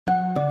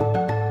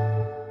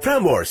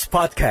Frameworks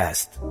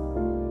Podcast.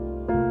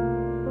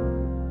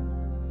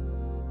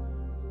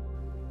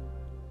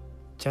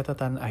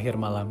 Catatan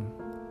akhir malam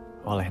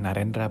oleh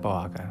Narendra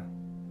Pawaka.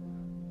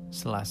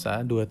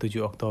 Selasa 27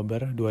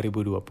 Oktober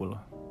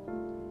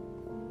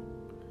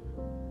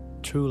 2020.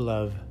 True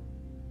love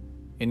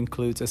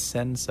includes a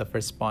sense of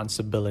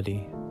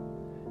responsibility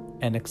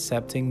and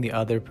accepting the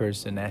other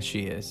person as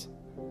she is,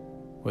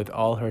 with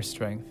all her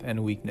strength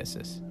and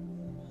weaknesses.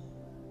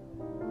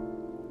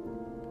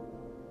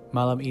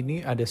 Malam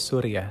ini ada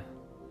Surya,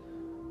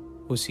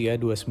 usia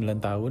 29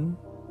 tahun,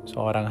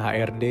 seorang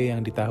HRD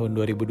yang di tahun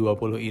 2020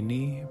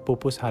 ini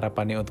pupus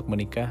harapannya untuk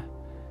menikah,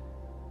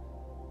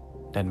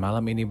 dan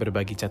malam ini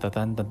berbagi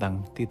catatan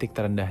tentang titik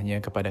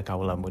terendahnya kepada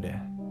kaula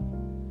muda.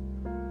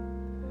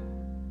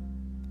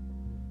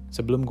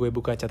 Sebelum gue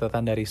buka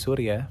catatan dari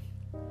Surya,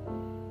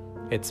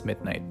 it's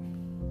midnight.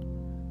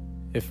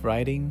 If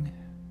writing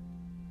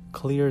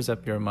clears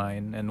up your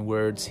mind and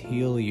words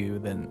heal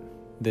you, then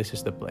this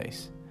is the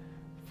place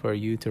for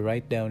you to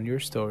write down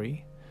your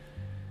story.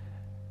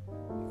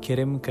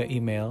 Kirim ke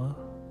email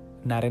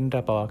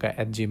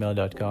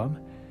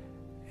narendrapawaka@gmail.com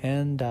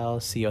and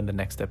I'll see you on the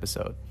next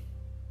episode.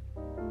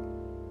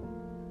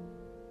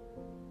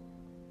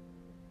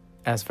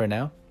 As for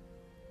now,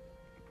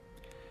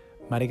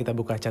 mari kita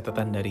buka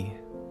catatan dari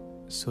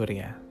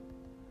Surya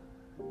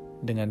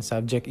dengan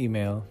subjek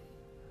email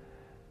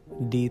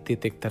di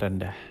titik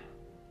terendah.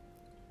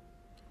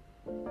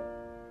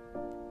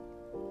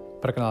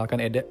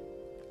 Perkenalkan Eda.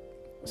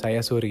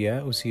 Saya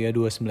Surya, usia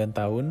 29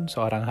 tahun,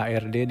 seorang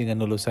HRD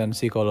dengan lulusan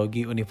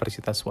psikologi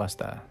universitas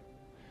swasta.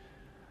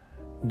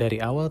 Dari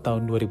awal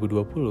tahun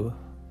 2020,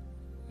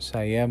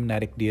 saya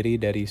menarik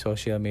diri dari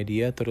sosial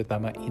media,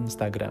 terutama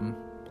Instagram.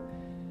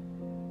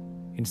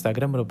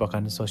 Instagram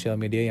merupakan sosial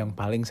media yang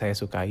paling saya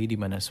sukai, di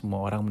mana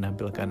semua orang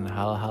menampilkan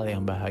hal-hal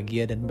yang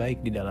bahagia dan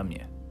baik di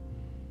dalamnya.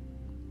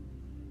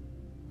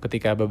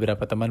 Ketika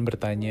beberapa teman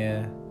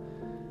bertanya,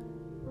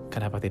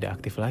 kenapa tidak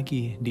aktif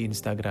lagi di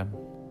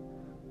Instagram?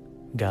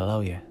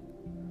 Galau ya?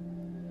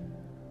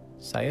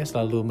 Saya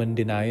selalu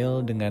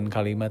mendenial dengan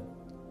kalimat,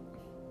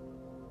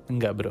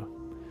 enggak bro,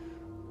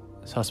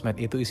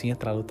 sosmed itu isinya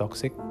terlalu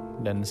toksik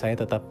dan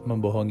saya tetap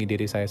membohongi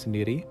diri saya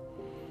sendiri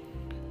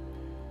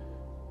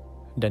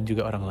dan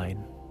juga orang lain.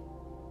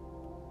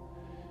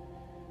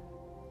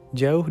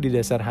 Jauh di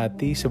dasar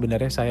hati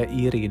sebenarnya saya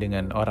iri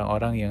dengan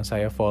orang-orang yang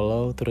saya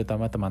follow,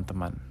 terutama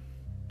teman-teman.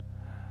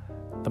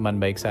 Teman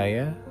baik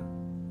saya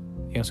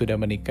yang sudah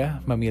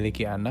menikah,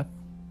 memiliki anak,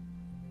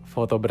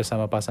 foto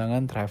bersama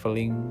pasangan,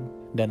 traveling,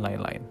 dan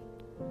lain-lain.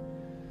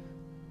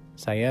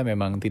 Saya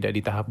memang tidak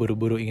di tahap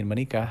buru-buru ingin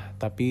menikah,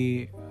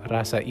 tapi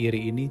rasa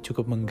iri ini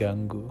cukup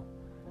mengganggu.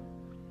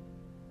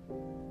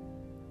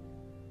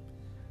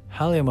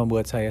 Hal yang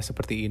membuat saya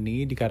seperti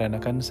ini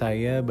dikarenakan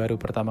saya baru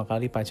pertama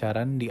kali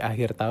pacaran di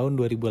akhir tahun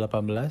 2018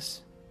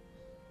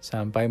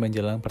 sampai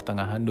menjelang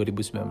pertengahan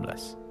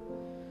 2019.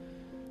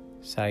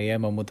 Saya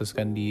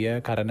memutuskan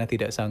dia karena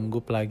tidak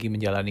sanggup lagi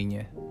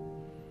menjalaninya.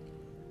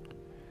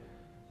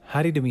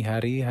 Hari demi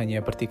hari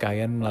hanya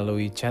pertikaian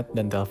melalui chat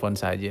dan telepon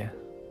saja.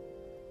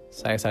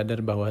 Saya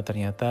sadar bahwa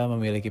ternyata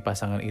memiliki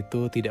pasangan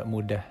itu tidak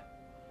mudah.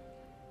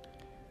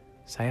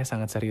 Saya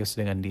sangat serius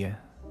dengan dia.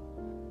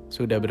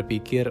 Sudah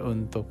berpikir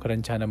untuk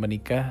rencana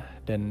menikah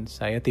dan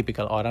saya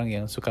tipikal orang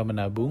yang suka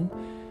menabung,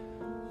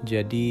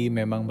 jadi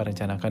memang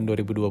merencanakan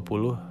 2020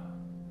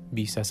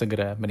 bisa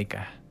segera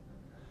menikah.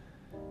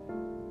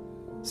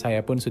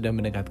 Saya pun sudah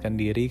mendekatkan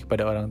diri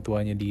kepada orang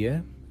tuanya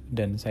dia,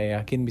 dan saya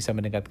yakin bisa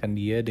mendekatkan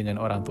dia dengan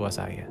orang tua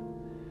saya.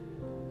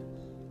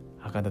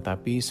 Akan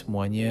tetapi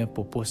semuanya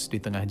pupus di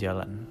tengah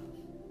jalan.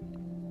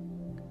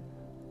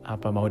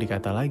 Apa mau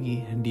dikata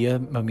lagi, dia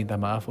meminta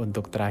maaf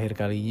untuk terakhir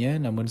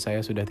kalinya, namun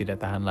saya sudah tidak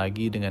tahan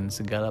lagi dengan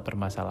segala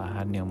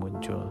permasalahan yang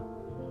muncul.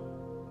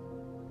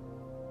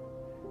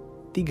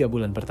 3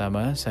 bulan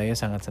pertama, saya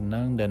sangat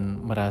senang dan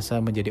merasa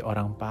menjadi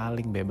orang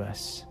paling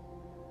bebas.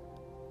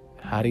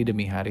 Hari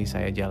demi hari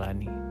saya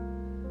jalani.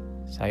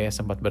 Saya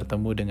sempat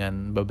bertemu dengan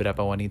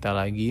beberapa wanita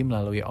lagi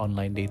melalui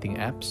online dating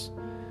apps.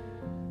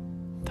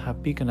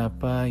 Tapi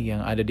kenapa yang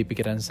ada di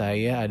pikiran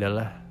saya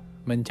adalah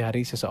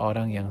mencari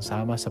seseorang yang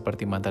sama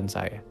seperti mantan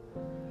saya.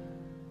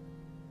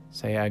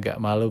 Saya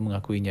agak malu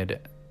mengakuinya,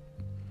 Dak.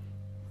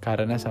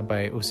 Karena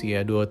sampai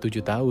usia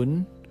 27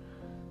 tahun,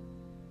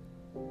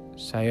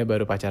 saya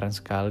baru pacaran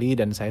sekali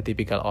dan saya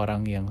tipikal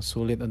orang yang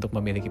sulit untuk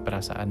memiliki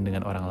perasaan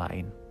dengan orang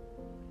lain.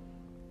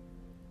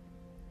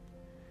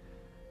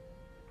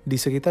 Di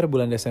sekitar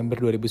bulan Desember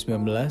 2019,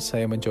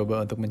 saya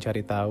mencoba untuk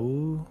mencari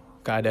tahu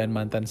keadaan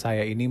mantan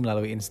saya ini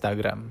melalui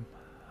Instagram.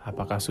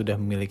 Apakah sudah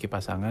memiliki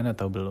pasangan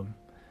atau belum?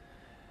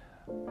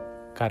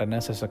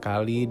 Karena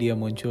sesekali dia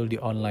muncul di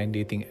online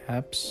dating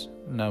apps,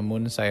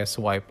 namun saya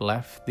swipe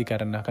left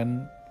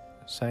dikarenakan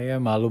saya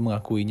malu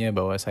mengakuinya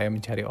bahwa saya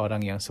mencari orang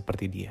yang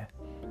seperti dia.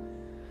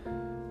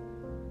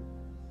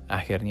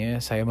 Akhirnya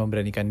saya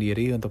memberanikan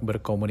diri untuk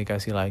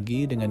berkomunikasi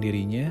lagi dengan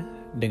dirinya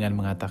dengan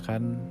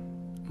mengatakan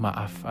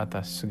maaf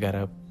atas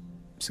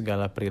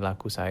segala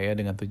perilaku saya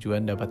dengan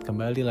tujuan dapat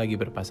kembali lagi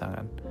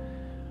berpasangan.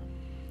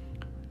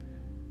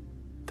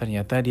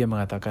 Ternyata dia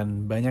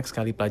mengatakan banyak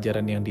sekali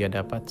pelajaran yang dia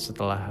dapat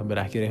setelah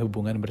berakhirnya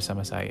hubungan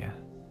bersama saya.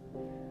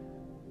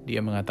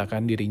 Dia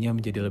mengatakan dirinya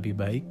menjadi lebih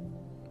baik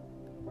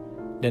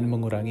dan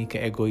mengurangi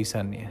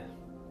keegoisannya.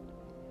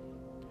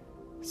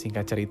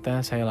 Singkat cerita,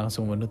 saya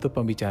langsung menutup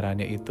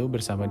pembicaraannya itu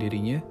bersama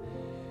dirinya.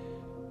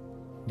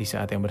 Di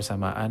saat yang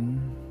bersamaan,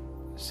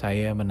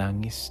 saya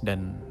menangis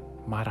dan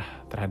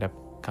marah terhadap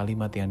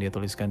kalimat yang dia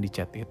tuliskan di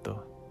chat itu.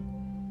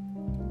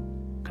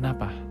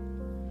 Kenapa?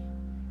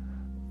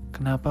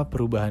 Kenapa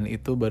perubahan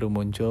itu baru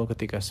muncul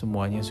ketika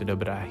semuanya sudah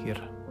berakhir?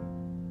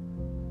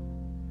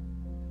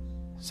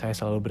 Saya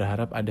selalu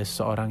berharap ada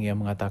seseorang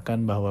yang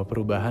mengatakan bahwa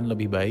perubahan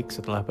lebih baik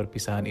setelah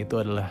perpisahan itu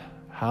adalah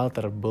hal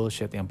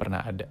terbullshit yang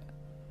pernah ada.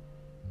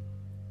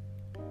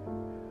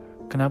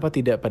 Kenapa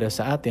tidak pada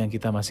saat yang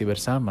kita masih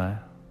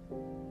bersama,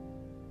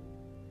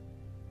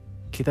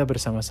 kita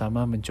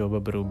bersama-sama mencoba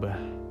berubah?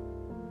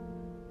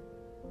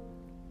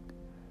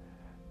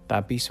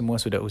 Tapi semua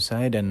sudah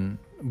usai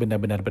dan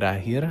benar-benar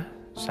berakhir.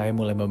 Saya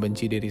mulai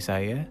membenci diri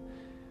saya.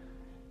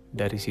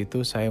 Dari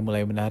situ saya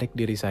mulai menarik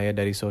diri saya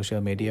dari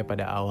sosial media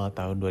pada awal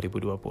tahun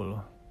 2020.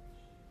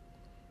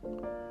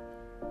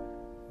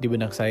 Di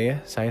benak saya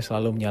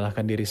selalu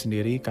menyalahkan diri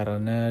sendiri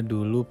karena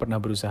dulu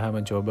pernah berusaha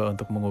mencoba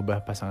untuk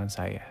mengubah pasangan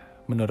saya.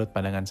 Menurut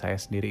pandangan saya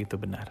sendiri itu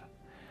benar.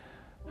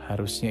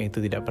 Harusnya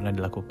itu tidak pernah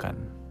dilakukan.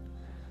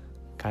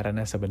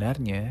 Karena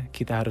sebenarnya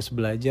kita harus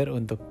belajar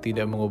untuk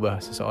tidak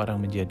mengubah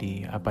seseorang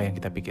menjadi apa yang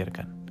kita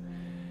pikirkan.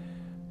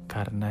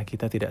 Karena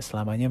kita tidak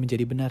selamanya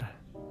menjadi benar.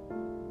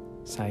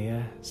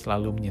 Saya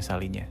selalu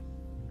menyesalinya.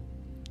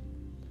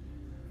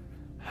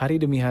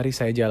 Hari demi hari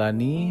saya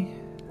jalani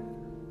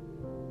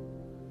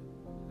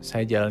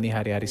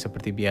hari-hari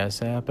seperti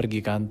biasa,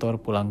 pergi kantor,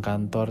 pulang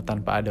kantor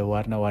tanpa ada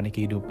warna-warni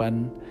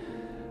kehidupan,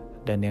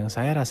 dan yang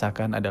saya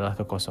rasakan adalah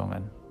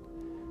kekosongan.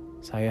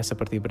 Saya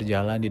seperti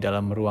berjalan di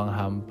dalam ruang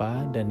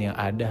hampa dan yang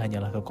ada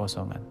hanyalah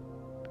kekosongan.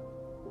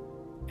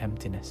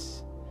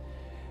 Emptiness.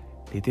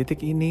 Di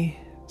titik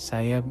ini,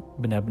 saya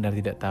benar-benar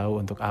tidak tahu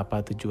untuk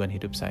apa tujuan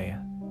hidup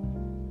saya.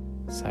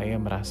 Saya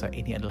merasa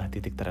ini adalah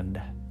titik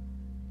terendah.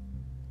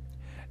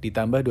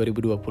 Ditambah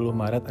 2020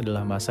 Maret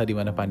adalah masa di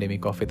mana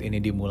pandemi COVID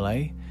ini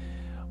dimulai,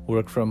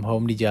 work from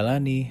home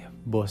dijalani,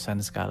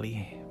 bosan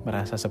sekali,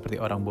 merasa seperti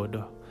orang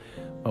bodoh,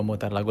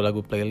 memutar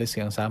lagu-lagu playlist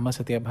yang sama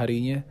setiap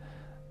harinya,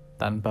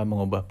 tanpa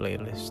mengubah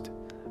playlist.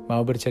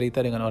 Mau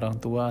bercerita dengan orang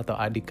tua atau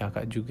adik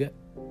kakak juga,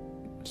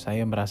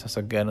 saya merasa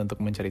segan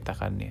untuk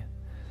menceritakannya.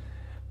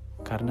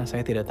 Karena saya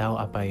tidak tahu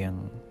apa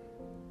yang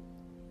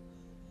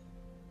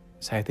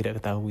saya tidak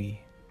ketahui.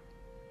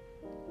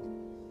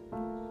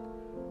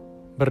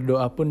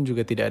 Berdoa pun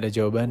juga tidak ada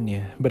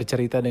jawabannya.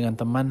 Bercerita dengan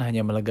teman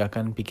hanya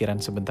melegakan pikiran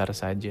sebentar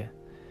saja.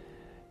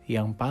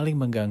 Yang paling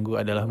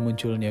mengganggu adalah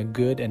munculnya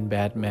good and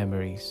bad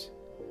memories.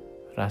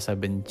 Rasa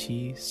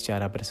benci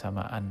secara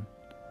bersamaan.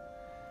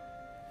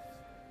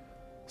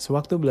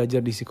 Sewaktu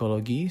belajar di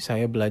psikologi,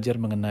 saya belajar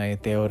mengenai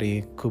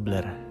teori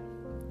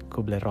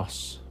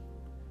Kubler-Ross.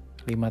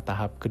 5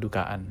 tahap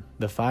kedukaan,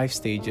 the 5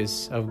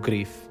 stages of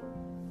grief.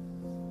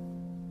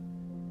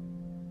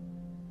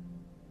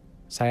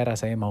 Saya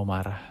rasanya mau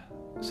marah.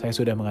 Saya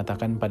sudah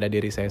mengatakan pada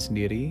diri saya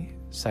sendiri,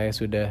 saya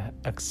sudah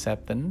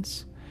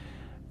acceptance.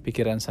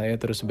 Pikiran saya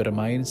terus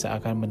bermain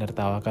seakan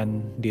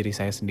menertawakan diri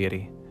saya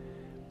sendiri.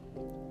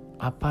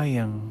 Apa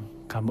yang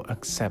kamu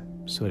accept,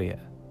 Surya?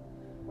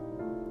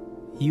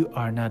 You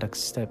are not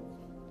accepting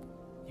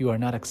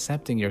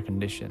your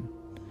condition.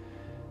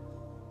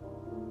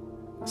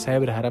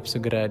 Saya berharap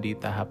segera di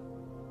tahap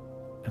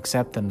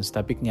acceptance,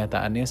 tapi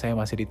kenyataannya saya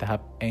masih di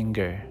tahap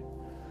anger.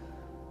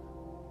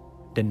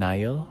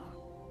 Denial,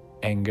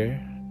 anger,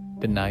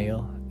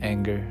 denial,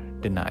 anger,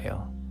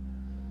 denial.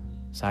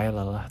 Saya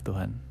lelah,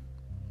 Tuhan.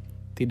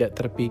 Tidak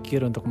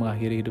terpikir untuk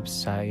mengakhiri hidup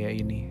saya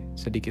ini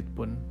sedikit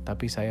pun,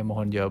 tapi saya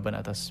mohon jawaban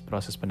atas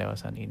proses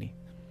pendewasaan ini.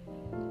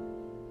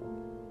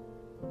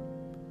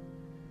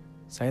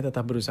 Saya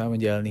tetap berusaha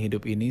menjalani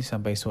hidup ini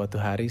sampai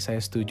suatu hari saya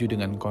setuju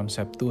dengan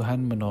konsep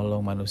Tuhan menolong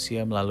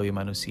manusia melalui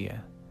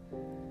manusia.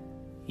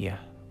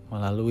 Ya,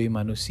 melalui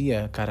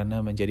manusia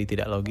karena menjadi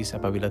tidak logis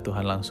apabila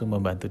Tuhan langsung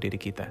membantu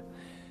diri kita.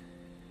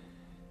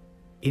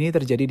 Ini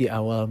terjadi di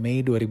awal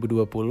Mei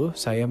 2020,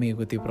 saya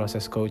mengikuti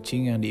proses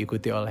coaching yang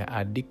diikuti oleh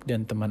adik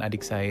dan teman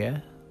adik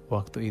saya.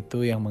 Waktu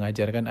itu yang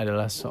mengajarkan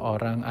adalah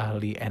seorang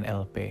ahli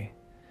NLP.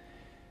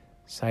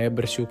 Saya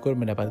bersyukur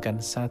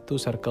mendapatkan satu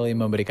circle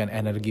yang memberikan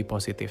energi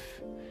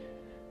positif.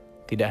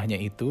 Tidak hanya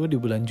itu, di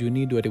bulan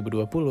Juni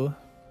 2020,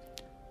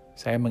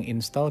 saya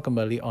menginstal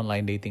kembali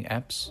online dating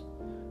apps.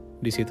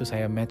 Di situ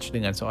saya match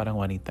dengan seorang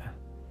wanita.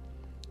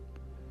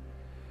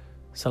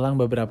 Selang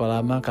beberapa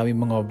lama kami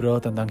mengobrol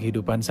tentang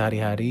kehidupan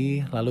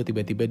sehari-hari, lalu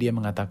tiba-tiba dia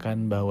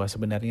mengatakan bahwa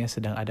sebenarnya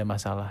sedang ada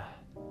masalah.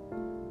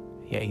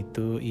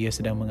 Yaitu ia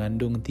sedang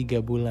mengandung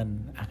 3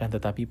 bulan,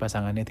 akan tetapi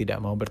pasangannya tidak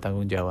mau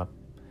bertanggung jawab.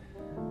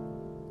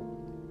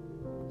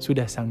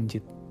 Sudah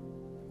sangjit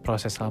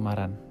proses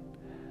lamaran,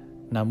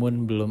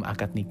 namun belum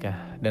akad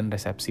nikah dan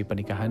resepsi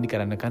pernikahan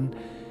dikarenakan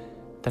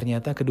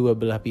ternyata kedua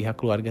belah pihak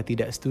keluarga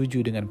tidak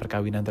setuju dengan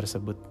perkawinan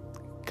tersebut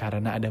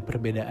karena ada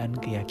perbedaan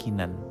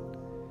keyakinan.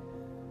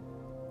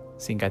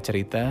 Singkat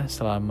cerita,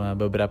 selama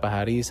beberapa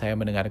hari saya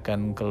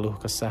mendengarkan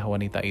keluh kesah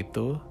wanita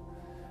itu.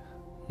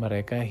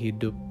 Mereka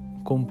hidup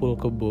kumpul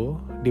kebo,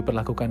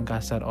 diperlakukan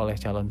kasar oleh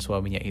calon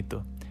suaminya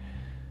itu.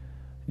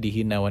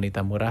 Dihina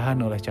wanita murahan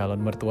oleh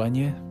calon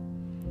mertuanya.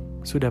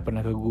 Sudah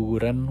pernah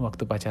keguguran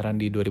waktu pacaran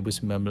di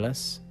 2019,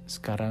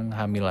 sekarang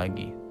hamil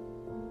lagi.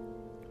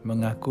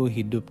 Mengaku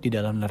hidup di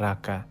dalam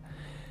neraka.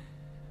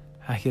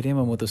 Akhirnya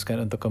memutuskan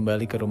untuk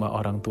kembali ke rumah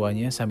orang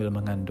tuanya sambil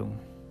mengandung.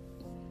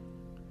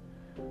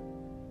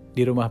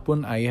 Di rumah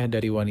pun ayah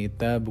dari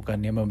wanita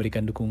bukannya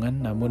memberikan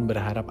dukungan, namun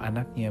berharap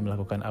anaknya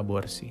melakukan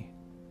aborsi.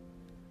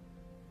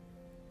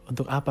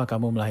 Untuk apa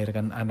kamu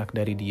melahirkan anak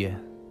dari dia?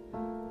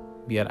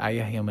 Biar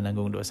ayah yang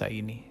menanggung dosa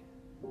ini.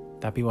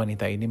 Tapi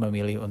wanita ini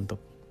memilih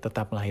untuk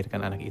tetap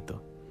melahirkan anak itu.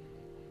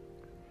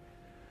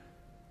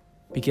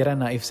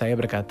 Pikiran naif saya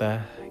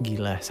berkata,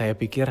 gila, saya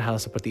pikir hal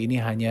seperti ini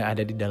hanya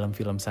ada di dalam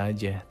film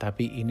saja,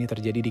 tapi ini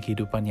terjadi di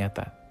kehidupan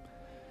nyata.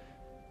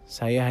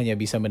 Saya hanya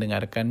bisa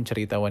mendengarkan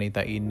cerita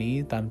wanita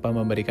ini tanpa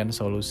memberikan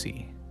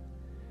solusi.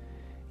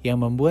 Yang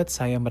membuat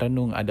saya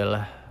merenung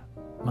adalah,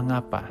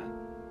 mengapa?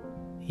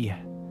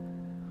 Iya,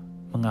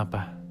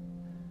 mengapa?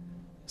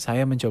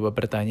 Saya mencoba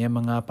bertanya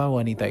mengapa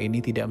wanita ini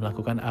tidak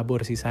melakukan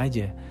aborsi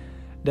saja,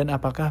 dan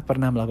apakah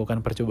pernah melakukan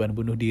percobaan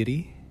bunuh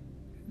diri,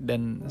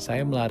 dan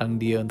saya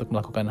melarang dia untuk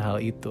melakukan hal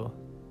itu.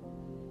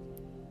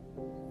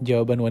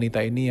 Jawaban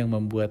wanita ini yang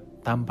membuat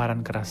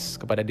tamparan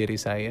keras kepada diri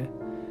saya.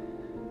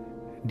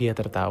 Dia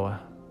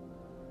tertawa.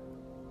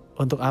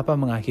 Untuk apa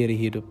mengakhiri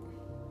hidup?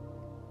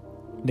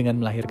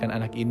 Dengan melahirkan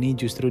anak ini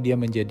justru dia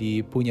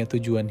menjadi punya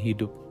tujuan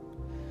hidup.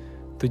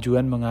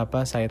 Tujuan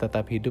mengapa saya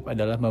tetap hidup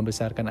adalah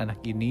membesarkan anak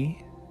ini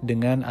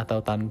dengan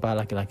atau tanpa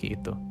laki-laki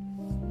itu.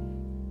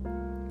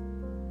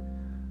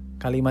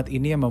 Kalimat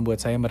ini yang membuat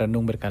saya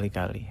merenung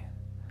berkali-kali.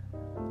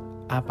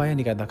 Apa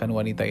yang dikatakan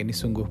wanita ini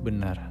sungguh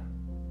benar.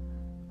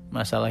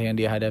 Masalah yang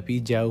dia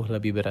hadapi jauh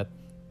lebih berat.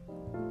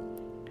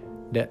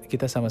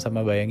 Kita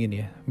sama-sama bayangin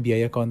ya,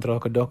 biaya kontrol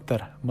ke dokter,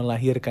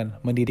 melahirkan,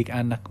 mendidik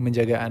anak,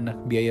 menjaga anak,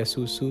 biaya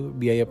susu,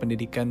 biaya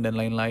pendidikan, dan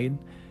lain-lain.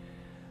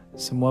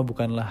 Semua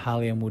bukanlah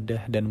hal yang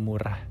mudah dan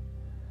murah.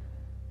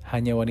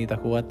 Hanya wanita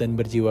kuat dan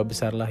berjiwa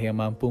besarlah yang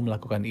mampu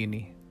melakukan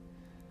ini.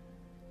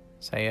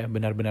 Saya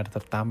benar-benar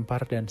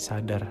tertampar dan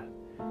sadar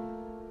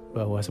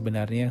bahwa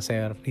sebenarnya yang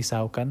saya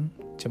risaukan,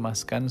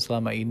 cemaskan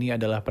selama ini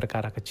adalah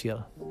perkara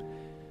kecil.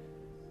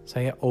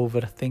 Saya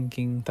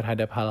overthinking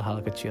terhadap hal-hal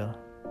kecil.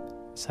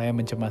 Saya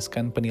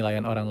mencemaskan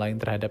penilaian orang lain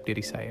terhadap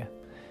diri saya.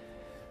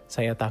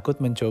 Saya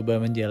takut mencoba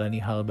menjalani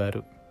hal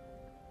baru.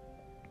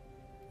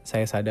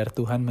 Saya sadar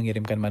Tuhan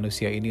mengirimkan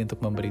manusia ini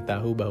untuk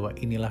memberitahu bahwa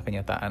inilah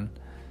kenyataan.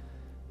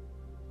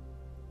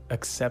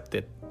 Accept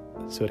it,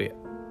 Surya.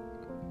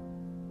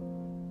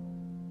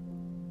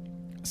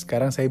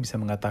 Sekarang saya bisa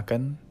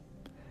mengatakan,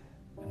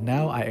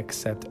 now I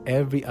accept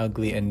every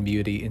ugly and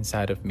beauty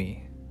inside of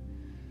me.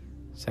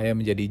 Saya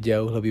menjadi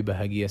jauh lebih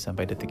bahagia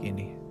sampai detik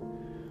ini.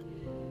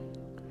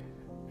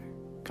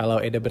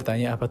 Kalau Eda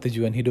bertanya apa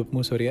tujuan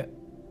hidupmu, Surya,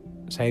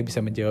 saya bisa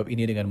menjawab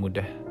ini dengan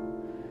mudah.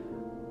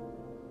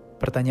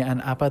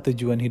 Pertanyaan apa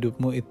tujuan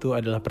hidupmu itu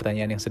adalah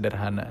pertanyaan yang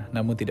sederhana,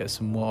 namun tidak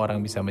semua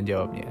orang bisa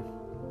menjawabnya.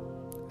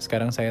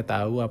 Sekarang saya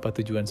tahu apa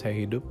tujuan saya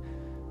hidup,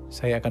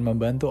 saya akan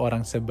membantu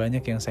orang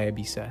sebanyak yang saya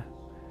bisa.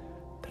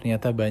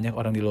 Ternyata banyak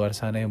orang di luar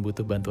sana yang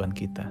butuh bantuan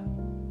kita.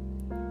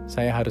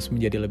 Saya harus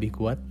menjadi lebih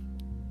kuat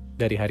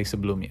dari hari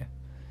sebelumnya.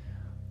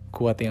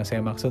 Kuat yang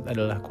saya maksud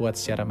adalah kuat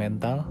secara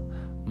mental,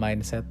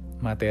 mindset,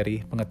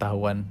 materi,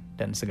 pengetahuan,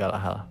 dan segala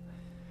hal.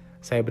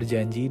 Saya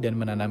berjanji dan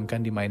menanamkan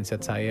di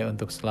mindset saya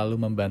untuk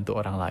selalu membantu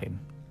orang lain.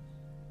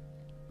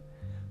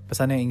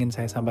 Pesan yang ingin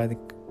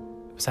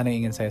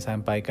saya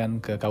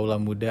sampaikan ke kaula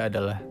muda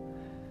adalah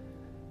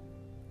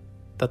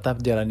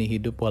tetap jalani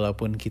hidup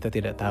walaupun kita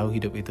tidak tahu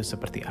hidup itu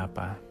seperti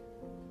apa.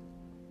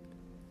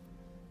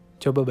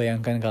 Coba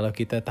bayangkan kalau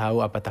kita tahu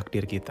apa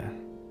takdir kita.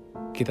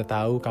 Kita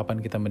tahu kapan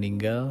kita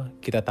meninggal,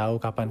 kita tahu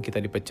kapan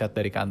kita dipecat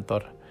dari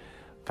kantor,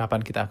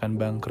 kapan kita akan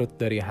bangkrut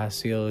dari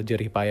hasil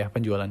jerih payah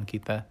penjualan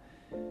kita.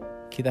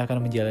 Kita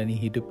akan menjalani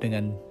hidup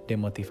dengan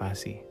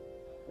demotivasi.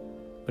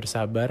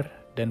 Bersabar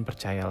dan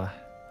percayalah,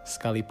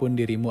 sekalipun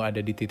dirimu ada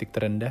di titik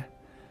terendah,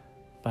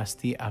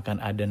 pasti akan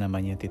ada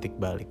namanya titik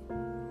balik.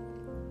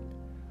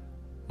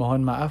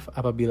 Mohon maaf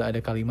apabila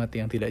ada kalimat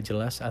yang tidak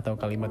jelas atau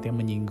kalimat yang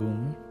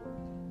menyinggung.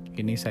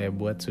 Ini saya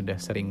buat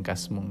sudah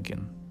seringkas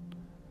mungkin.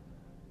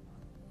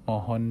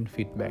 Mohon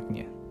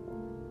feedbacknya.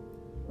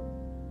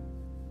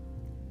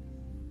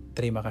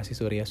 Terima kasih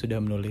Surya sudah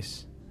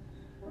menulis.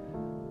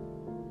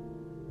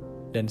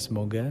 Dan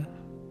semoga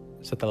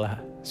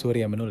setelah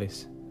Surya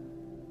menulis,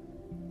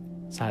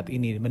 saat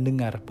ini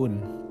mendengar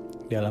pun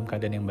dalam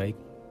keadaan yang baik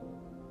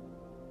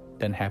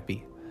dan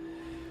happy.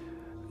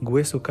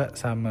 Gue suka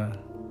sama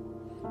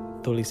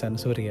tulisan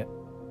Surya,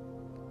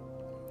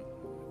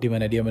 di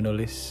mana dia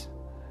menulis,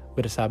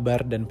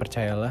 bersabar dan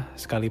percayalah,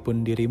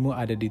 sekalipun dirimu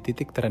ada di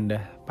titik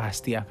terendah,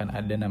 pasti akan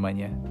ada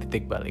namanya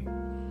titik balik.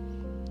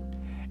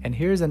 And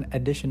here's an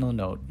additional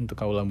note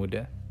untuk kaula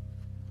muda.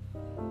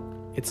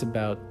 It's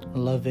about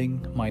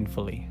loving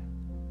mindfully.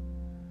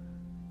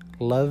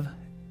 Love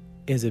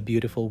is a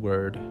beautiful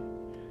word,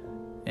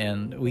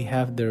 and we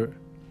have the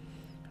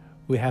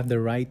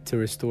right to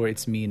restore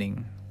its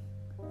meaning.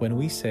 When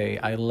we say,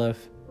 I love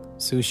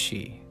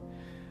sushi,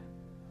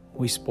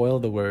 we spoil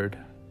the word.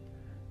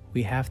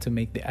 We have to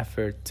make the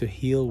effort to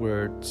heal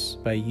words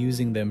by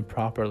using them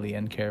properly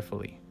and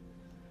carefully.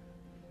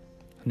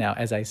 Now,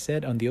 as I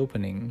said on the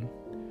opening,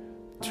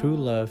 true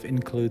love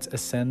includes a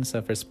sense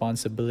of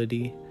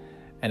responsibility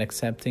and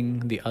accepting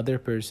the other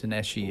person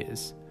as she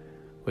is,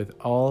 with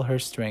all her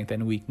strengths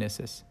and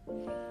weaknesses.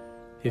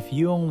 If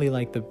you only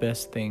like the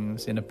best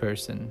things in a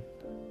person,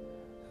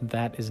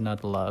 that is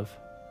not love.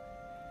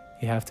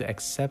 You have to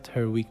accept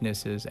her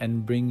weaknesses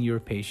and bring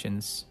your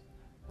patience,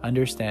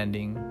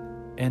 understanding,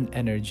 and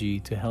energy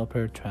to help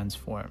her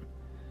transform.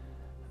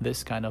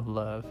 This kind of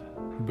love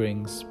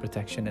brings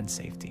protection and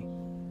safety.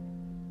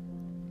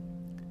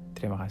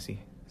 Terima kasih,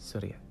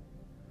 Surya.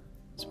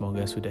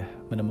 Semoga sudah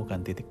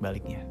menemukan titik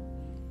baliknya.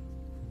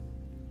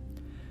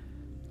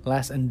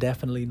 Last and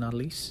definitely not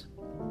least,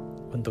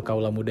 untuk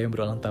kaula muda yang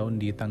berulang tahun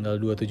di tanggal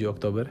 27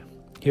 Oktober,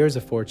 here's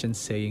a fortune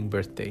saying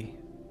birthday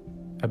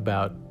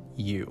about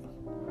you.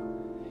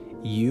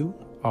 You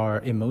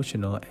are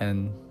emotional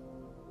and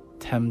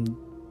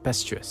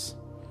tempestuous,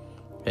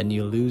 and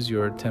you lose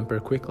your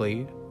temper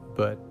quickly,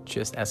 but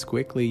just as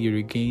quickly you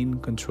regain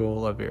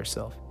control of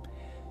yourself.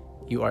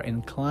 You are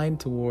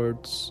inclined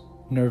towards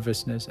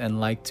nervousness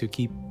and like to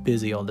keep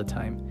busy all the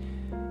time.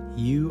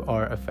 You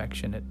are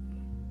affectionate,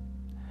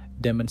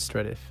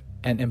 demonstrative,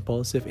 and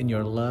impulsive in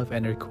your love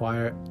and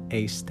require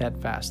a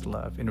steadfast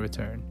love in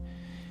return.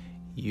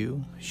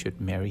 You should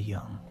marry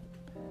young.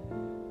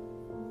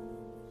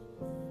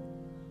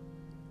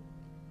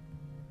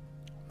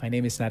 My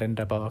name is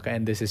Narendra Pawaka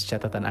and this is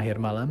Catatan Akhir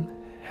Malam.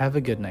 Have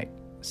a good night,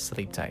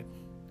 sleep tight,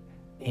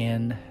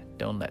 and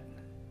don't let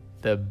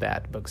the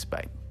bad bugs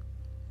bite.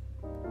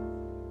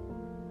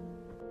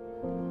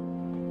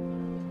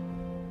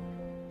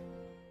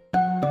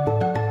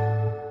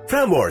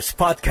 Prambors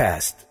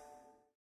Podcast.